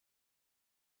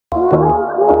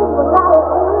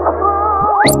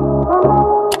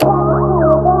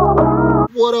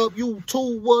what up,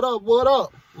 YouTube? What up, what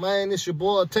up? Man, it's your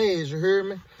boy Taz, you hear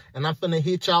me? And I'm finna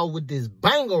hit y'all with this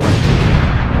banger right here.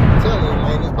 I'm telling you,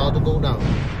 man, it's about to go down.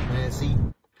 Man, see,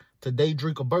 today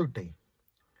Drake birthday.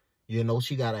 You know,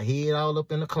 she got her head all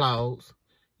up in the clouds.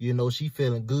 You know, she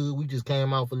feeling good. We just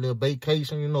came off a little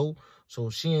vacation, you know. So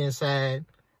she inside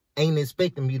ain't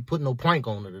expecting me to put no prank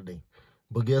on her today.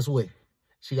 But guess what?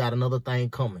 She got another thing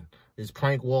coming. This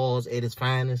prank wars at its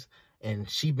finest. And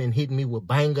she been hitting me with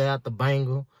banger after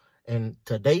banger. And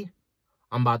today,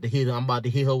 I'm about to hit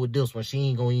her with this one. She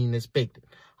ain't gonna even expect it.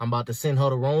 I'm about to send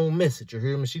her the wrong message. You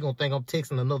hear me? She gonna think I'm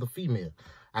texting another female.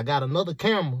 I got another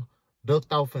camera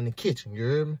ducked off in the kitchen. You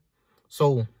hear me?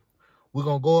 So we're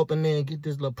gonna go up in there and get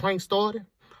this little prank started.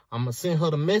 I'm gonna send her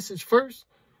the message first.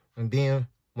 And then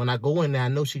when I go in there, I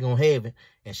know she gonna have it.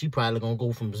 And she probably gonna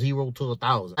go from 0 to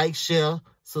 1,000. Like, share,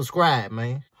 subscribe,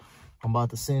 man. I'm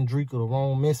about to send Drika the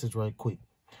wrong message right quick.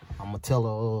 I'm going to tell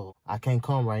her, I can't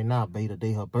come right now, babe,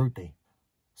 today her birthday.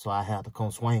 So I have to come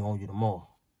swing on you tomorrow.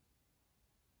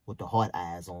 With the heart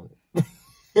eyes on it.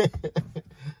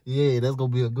 Yeah, that's going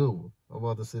to be a good one. I'm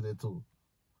about to say that too.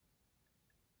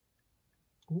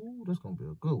 Ooh, that's going to be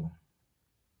a good one.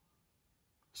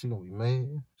 She going to be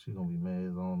mad. She going to be mad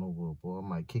as I don't know what, boy. I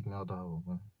might kick me out the house,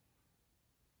 man.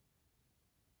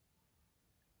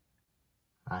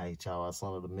 All right, y'all, I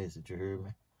saw the message, you heard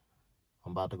me?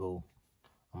 I'm about to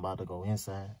go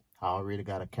inside. I already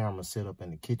got a camera set up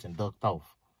in the kitchen, ducked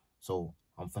off. So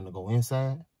I'm finna go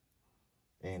inside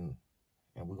and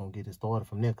we're gonna get it started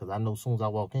from there, because I know as soon as I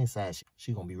walk inside,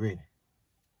 she gonna be ready.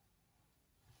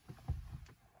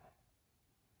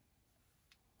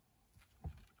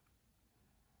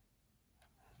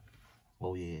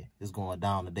 Oh yeah, it's going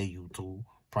down today, YouTube.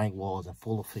 Prank wars in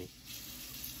full effect.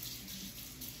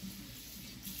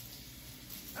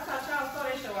 I thought y'all saw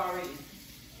that show already.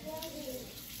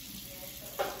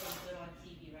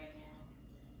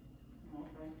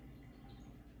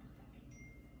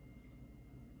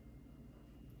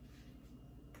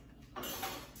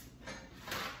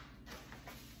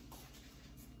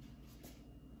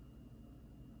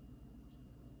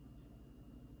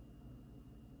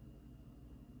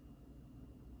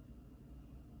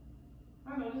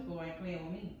 I know this boy ain't playing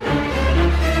with me.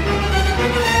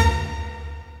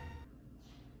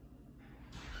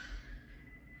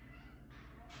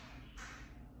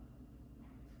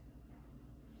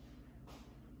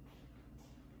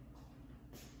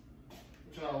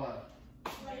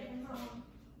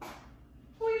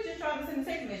 Who you just trying to send a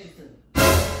text message to? What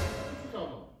you talking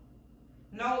about?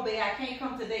 No, babe, I can't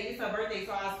come today. It's her birthday,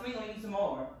 so I'll swing on you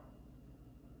tomorrow.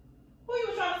 Who you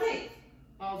was trying to text?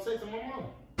 I was texting my mama.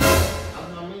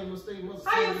 I made a mistake.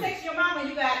 How you text your mama and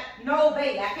you got, no,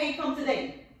 babe, I can't come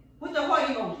today? With the heart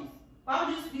emojis. Why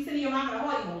would you be sending your mama the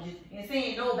heart emojis and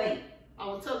saying, no, babe? I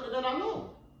was telling her that I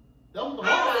know. That was the I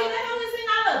hard eyes. don't saying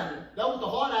I love you. That was the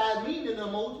hard eyes meaning the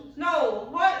emojis. No,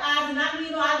 heart eyes do not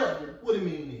mean no I love you. What do you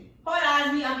mean then? Heart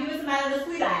eyes mean I'm giving somebody the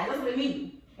sweet eyes. That's what it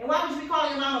means. And why would you be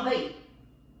calling your mama babe?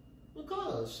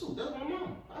 Because, shoot, that's my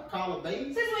mama. I call her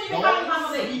baby. Since when you been calling your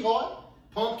mama babe? Sweetheart,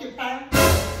 pumpkin pie.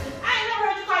 I ain't never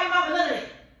heard you call your mama none of that.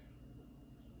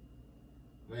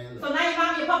 Man, look. So now your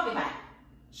mama your pumpkin pie.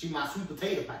 She my sweet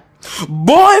potato pie.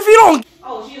 Boy, if you don't...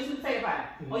 Oh, she a sweet potato pie.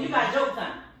 Oh, you got joke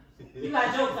time. You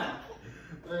got joke time.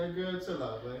 Man, girl, chill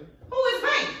out, man. Who is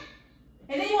me?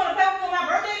 And then you want to play with me on my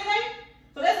birthday today?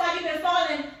 So that's why you been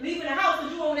stalling, leaving the house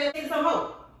because you over there taking some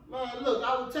hoe. Man, look,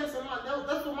 I was texting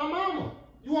that's for my mama.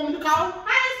 You want me to call?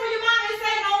 I asked for your mama and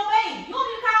say no babe. You want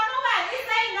me to call nobody. It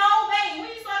say no babe. When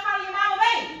you start calling your mama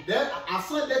babe? I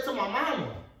sent that to my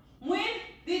mama. When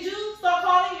did you start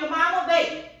calling your mama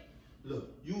babe?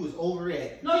 Look, you was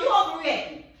overreacting. No, you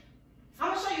overreacting.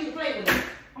 I'm going to show you to play with it.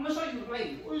 I'm going to show you to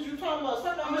play with. What is you talking about?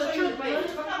 Stop I'm going to show you to play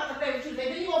with. I'm not about to play with you,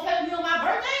 baby. Then you going to play with me on my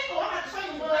birthday? Or I'm about to show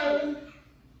you to play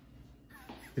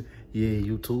with. Yeah,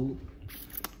 YouTube.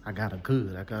 I got her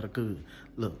good.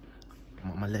 Look,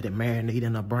 I'm gonna let it marinate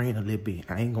in her brain a little bit.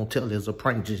 I ain't gonna tell her it's a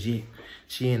prank just yet.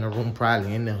 She in the room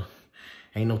probably in there.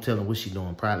 Ain't no telling what she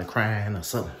doing. Probably crying or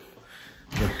something.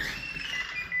 But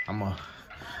I'm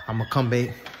gonna come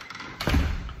back.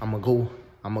 I'm gonna go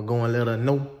and let her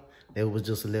know that it was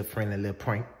just a little friendly little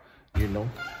prank, you know,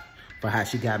 for how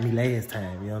she got me last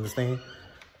time. You understand?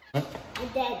 Huh?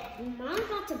 Dad, Mom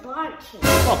got to barbecue.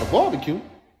 About the barbecue?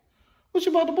 What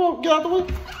you about to barbecue? Get out the way.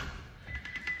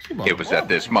 It was at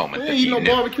this moment that he he no knew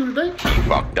barbecue today. he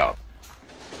fucked up.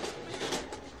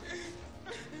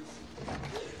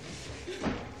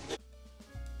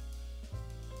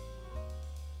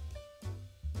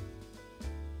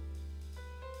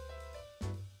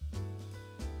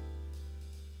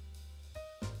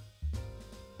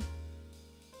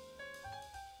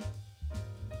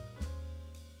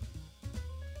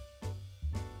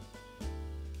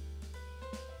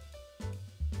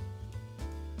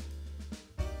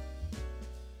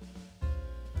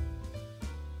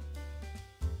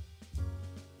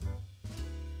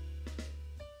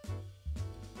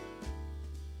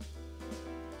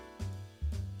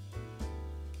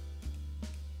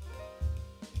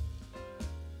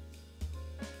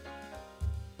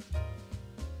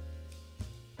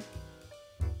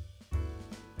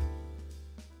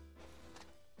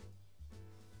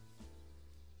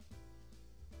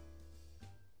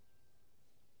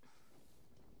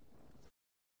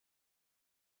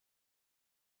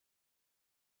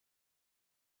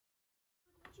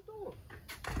 doing?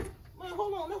 Man,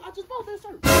 hold on. I just bought that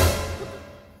shirt.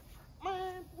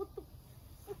 Man, what the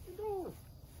fuck you doing?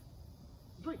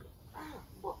 Drinker.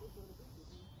 Fuck.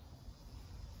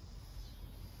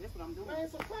 That's what I'm doing. Man,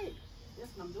 it's a prank.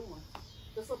 That's what I'm doing.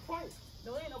 It's a prank.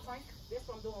 No, it ain't no prank. That's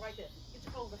what I'm doing right there. Get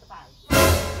your clothes at the fire.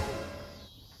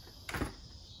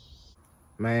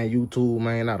 Man, YouTube,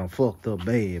 man, I done fucked up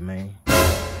bad, man.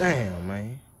 Damn,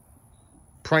 man.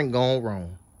 Prank gone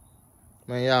wrong.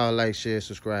 Man, y'all like, share,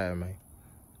 subscribe, man.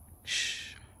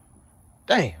 Shh.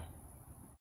 Damn.